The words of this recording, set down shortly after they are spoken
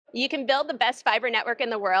You can build the best fiber network in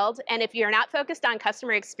the world, and if you're not focused on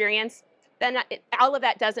customer experience, then all of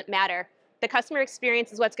that doesn't matter. The customer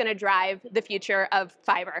experience is what's going to drive the future of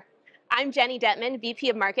fiber. I'm Jenni Dettman, VP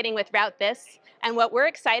of Marketing with RouteThis, and what we're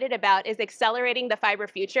excited about is accelerating the fiber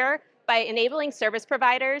future by enabling service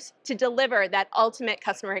providers to deliver that ultimate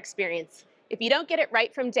customer experience. If you don't get it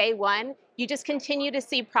right from day one, you just continue to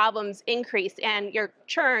see problems increase, and your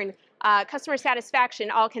churn, customer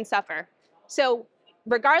satisfaction, all can suffer. So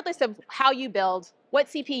regardless of how you build, what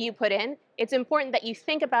CP you put in, it's important that you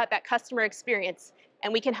think about that customer experience,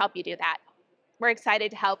 and we can help you do that. We're excited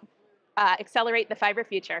to help accelerate the fiber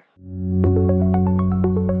future.